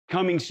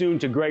Coming soon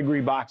to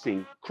Gregory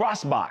Boxing,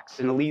 CRX-BOX,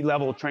 an elite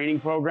level training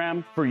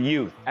program for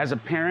youth. As a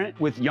parent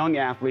with young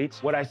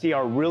athletes, what I see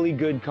are really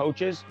good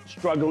coaches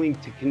struggling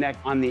to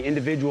connect on the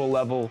individual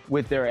level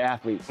with their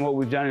athletes. And what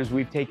we've done is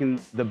we've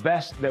taken the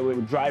best that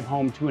would drive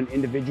home to an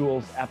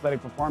individual's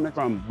athletic performance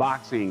from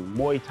boxing,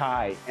 Muay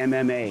Thai,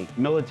 MMA,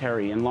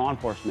 military, and law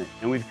enforcement,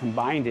 and we've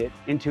combined it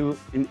into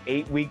an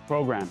 8-week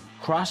program.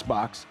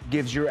 CRX-BOX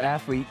gives your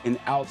athlete an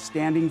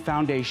outstanding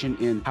foundation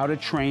in how to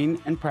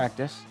train and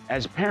practice.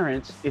 As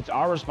parents, it's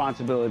our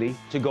responsibility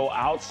to go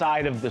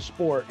outside of the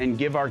sport and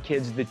give our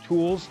kids the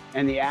tools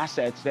and the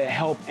assets that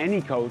help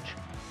any coach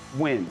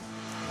win.